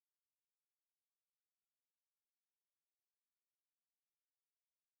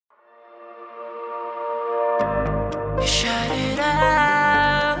Shut it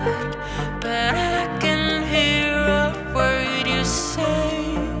out, but I can hear a word you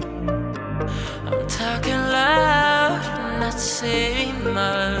say. I'm talking loud, not saying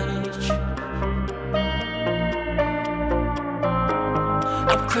much.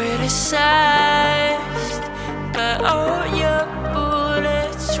 I'm criticized, but all your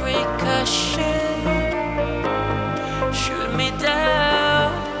bullets ricochet. Shoot me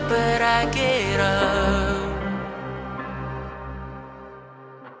down, but I get up.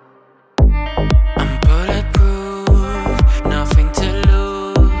 I'm bulletproof, nothing to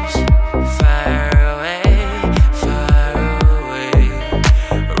lose. Far away,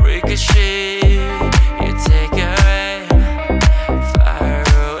 ricochet. You take your aim. Far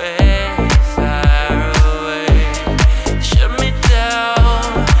away, shut me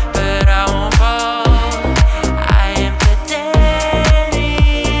down, but I won't fall. I am the daddy.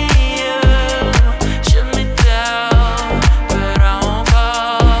 Shut me down, but I won't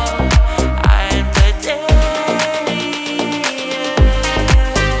fall. I am the daddy.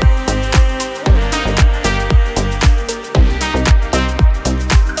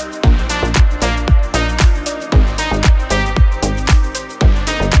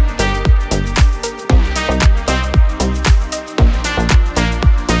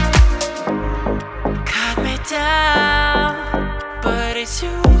 Cut me down, but it's you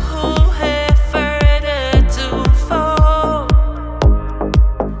who have further to fall.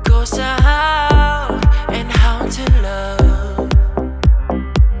 Goes to how and how to love.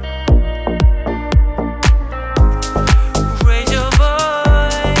 Raise your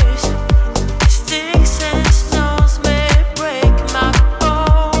voice. Sticks and stones may break my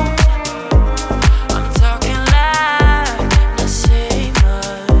bones. I'm talking loud, not saying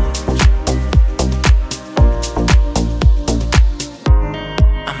much.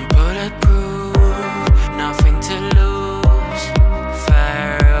 I'm bulletproof, nothing to lose.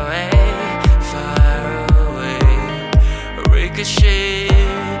 Far away, ricochet.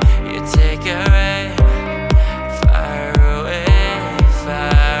 You take your aim. Far away,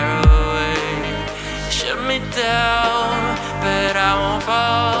 shut me down, but I won't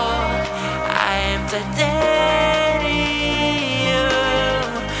fall. I am the daddy.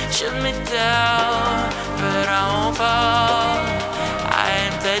 Shut me down, but I won't fall. I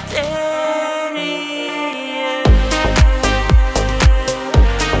am the daddy.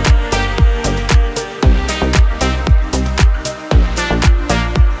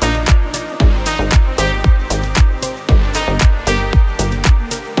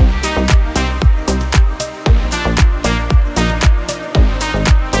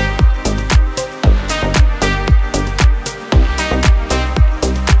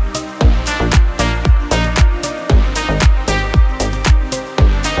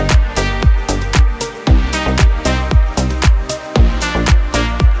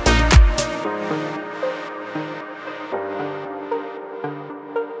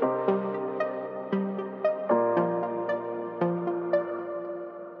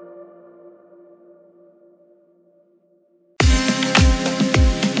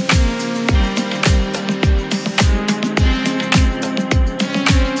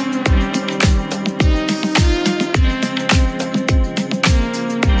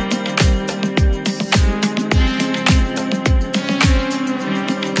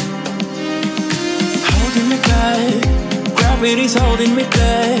 Holding me back, gravity's holding me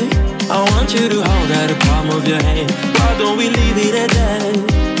back. I want you to hold out the palm of your hand. Why don't we leave it at that?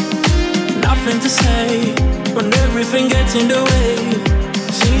 Nothing to say when everything gets in the way.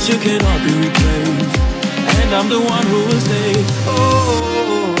 Since you cannot be replaced, and I'm the one who will stay.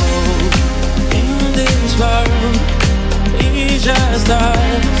 Oh, in this world, it's just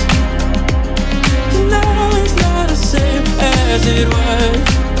us. Now it's not the same as it was.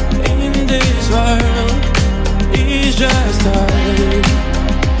 In this world, it's just us.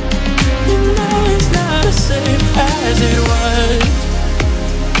 Now it's not the same as it was.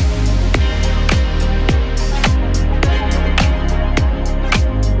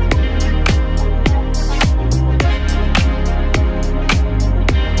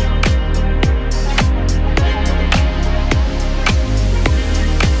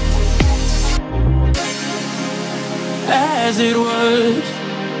 As it was,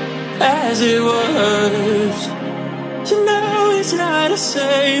 as it was. You know it's not the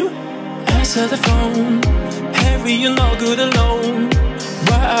same. Answer the phone. Harry, you're no good alone.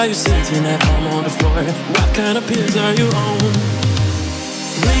 Why are you sitting at home on the floor? What kind of pills are you on?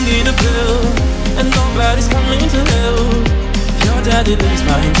 Ringing a bell, and nobody's coming to help. Your daddy lives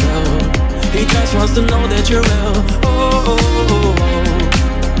by himself. He just wants to know that you're well. Oh,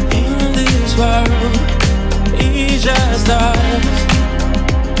 in this world, It's just us.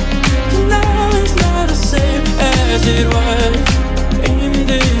 Now it's not the same as it was. In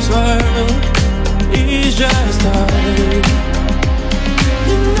this world, it's just us.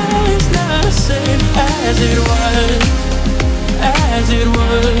 Now it's not the same as it was. As it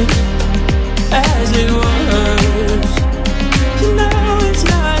was. As it was. Now it's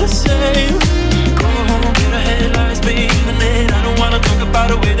not the same. Go home, get a headlights, baby, lit. I don't wanna talk about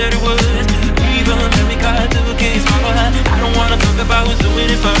the way that it was. Even let me cut to a case, follow her. I don't wanna talk about who's doing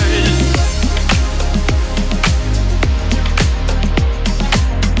it first.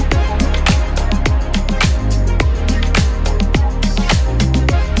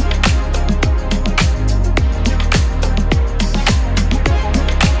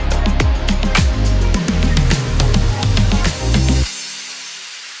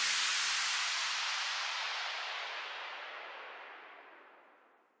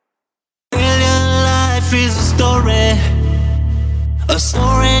 A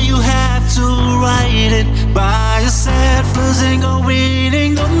story you have to write it by yourself. Losing or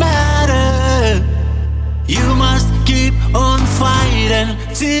winning don't matter. You must keep on fighting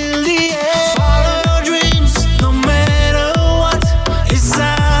till the end. Follow your dreams no matter what. It's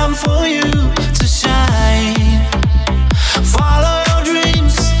time for you to shine. Follow your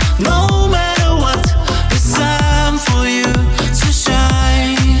dreams no matter what. It's time for you to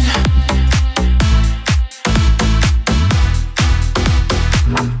shine.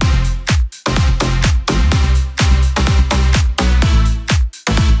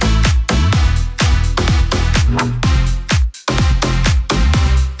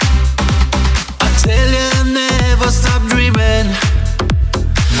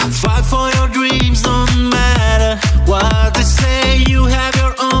 Fight for your dreams, don't matter what they say. You have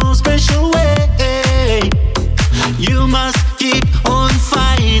your own special way. You must keep on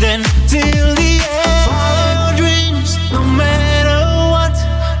fighting till the end. Follow your dreams, no matter what.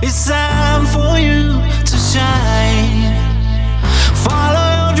 It's time for you to shine. Follow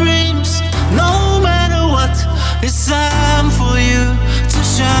your dreams, no matter what. It's time for you to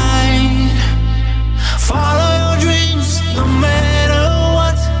shine. Follow your dreams, no matter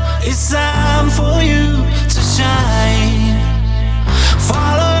what. It's time for you to shine.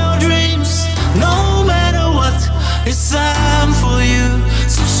 Follow your dreams, no matter what. It's time for you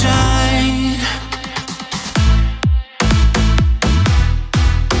to shine.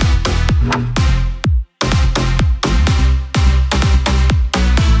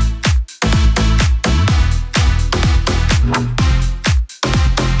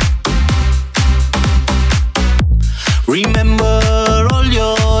 Remember all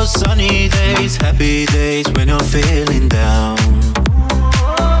your sunny days, happy days when you're feeling down.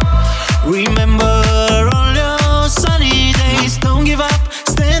 Remember all your sunny days, don't give up,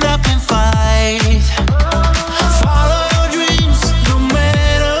 stand up and fight. Follow your dreams, no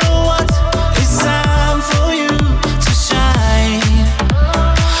matter what. It's time for you to shine.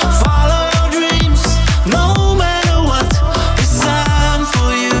 Follow your dreams, no matter what. It's time for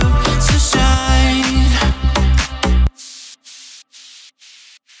you to shine.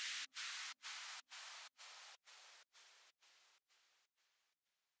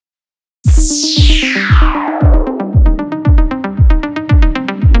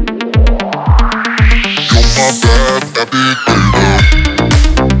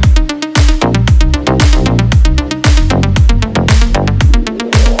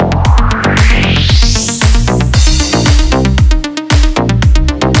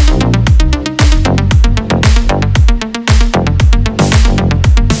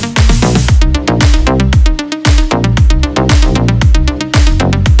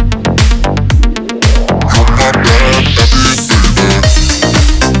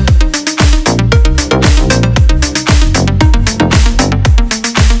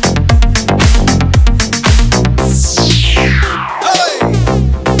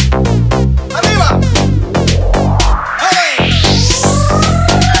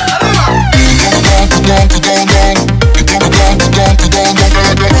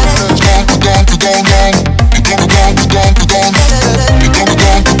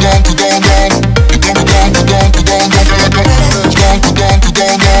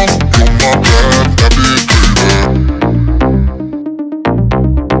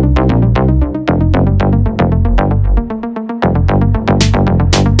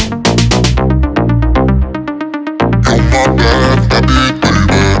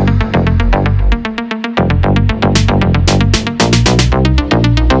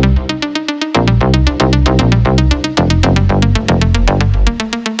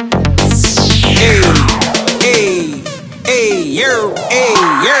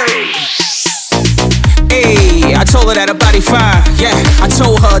 I told her that her body fine. Yeah, I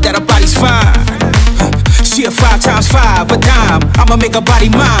told her that her body's fine. She a 5 times 5, a dime. I'ma make her body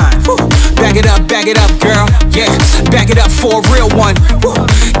mine. Woo. Back it up, girl. Yeah, back it up for a real one. Woo.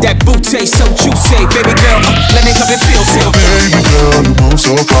 That booty so juicy, baby girl. Let me come and feel so. Baby girl, you move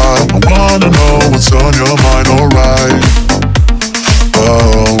so fine. I wanna know what's on your mind, alright.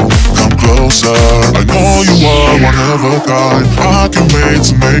 Oh, come closer. I know you are one of a kind. I can wait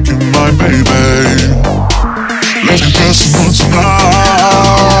to make you my baby. Let's get personal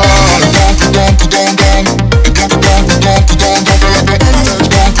tonight.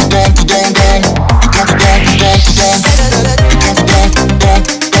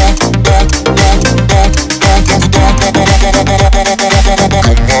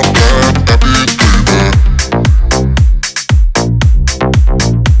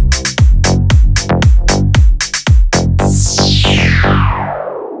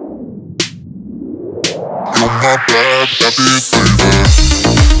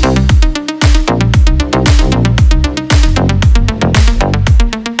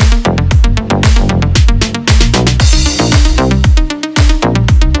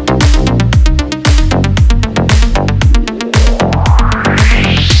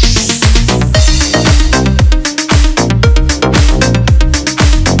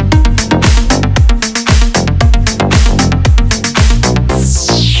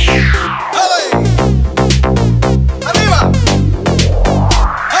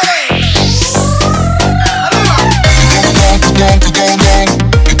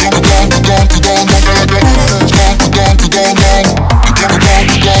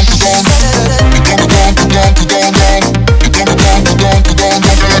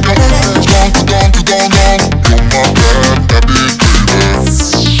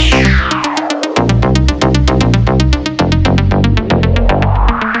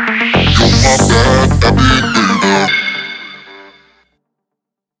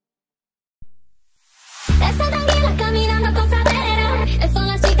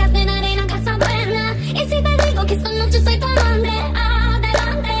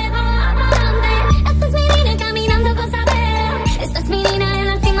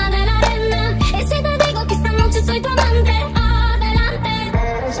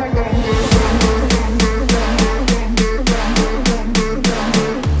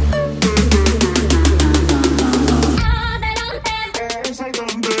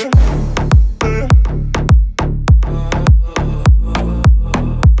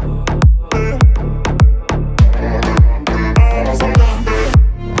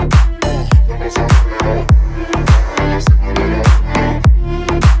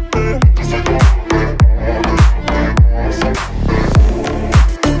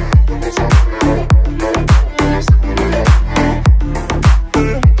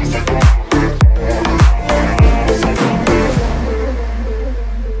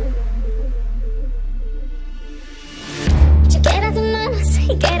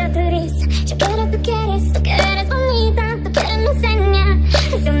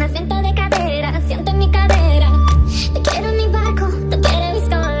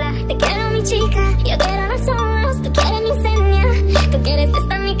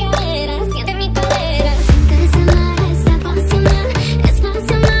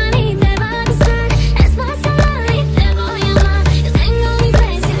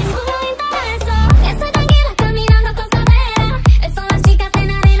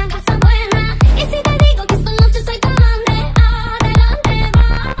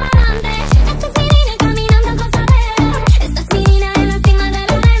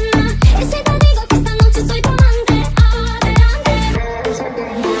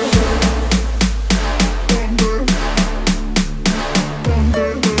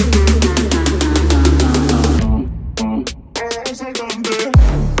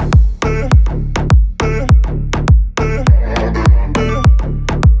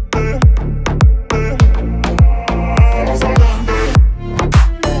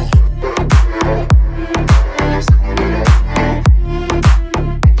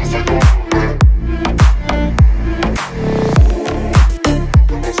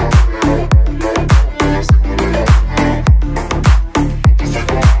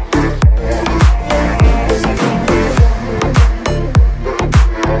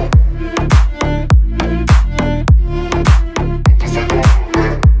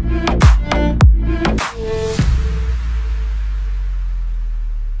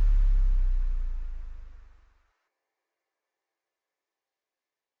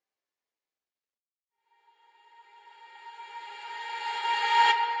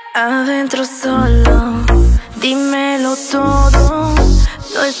 Adentro solo, dímelo todo.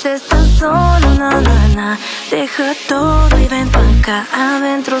 No estés tan solo, na, na, na. Deja todo y ven pa' acá,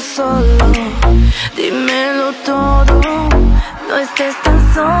 adentro solo. Dímelo todo. No estés tan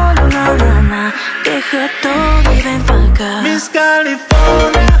solo, na, na, na. Deja todo y ven pa' acá. Miss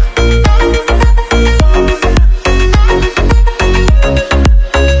California.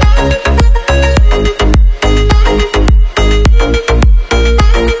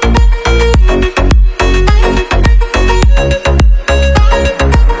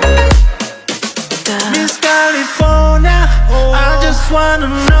 Miss California, I just wanna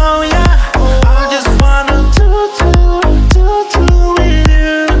know ya. I just wanna do with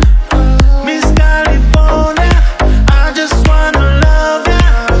you. Miss California, I just wanna love ya.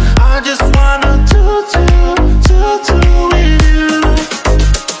 I just wanna do with you.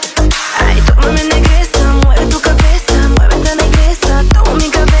 Ay, tómame negresa, mueve tu cabeza, muévete negresa, toma mi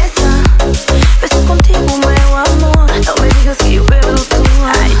cabeza. Besos contigo, muevo amor, no me digas que yo pierdo tú.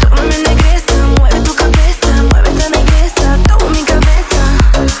 Ay, tómame negresa, mueve tu cabeza, muévete negresa, toma mi cabeza.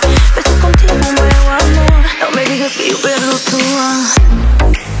 Besos contigo, muevo amor, no me digas que yo pierdo tú.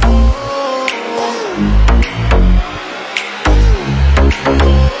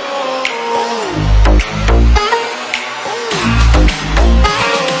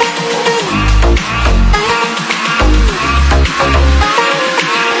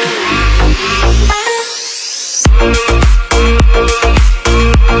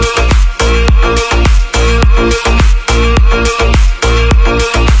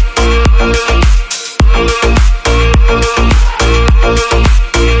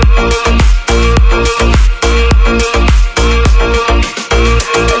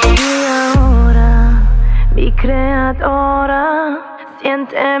 Y ahora, mi creadora,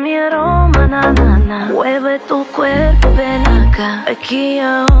 siente mi aroma, na, na, na. Mueve tu cuerpo, ven acá. Aquí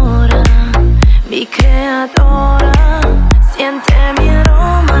ahora, mi creadora, siente mi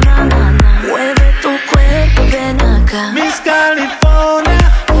aroma, na, na, na. Mueve tu cuerpo, ven acá. Miss California,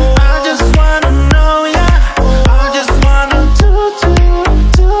 I just wanna know ya. I just wanna do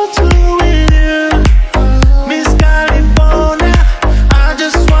with you. Miss California, I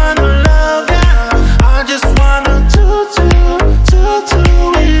just wanna love ya. I just wanna do with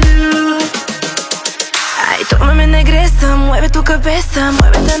you. Ay, tómame negresa, mueve tu cabeza,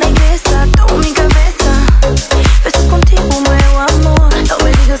 muévete negresa, toma mi cabeza. Besos contigo, muevo amor, no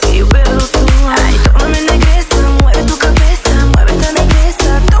me digas que yo pierdo tú. Ay, tómame negresa, mueve tu cabeza, muévete negresa,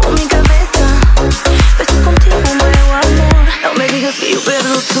 toma mi cabeza. Besos contigo, muevo amor, no me digas que yo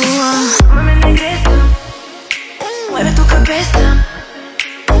pierdo tú. Tómame negresa, mueve tu cabeza.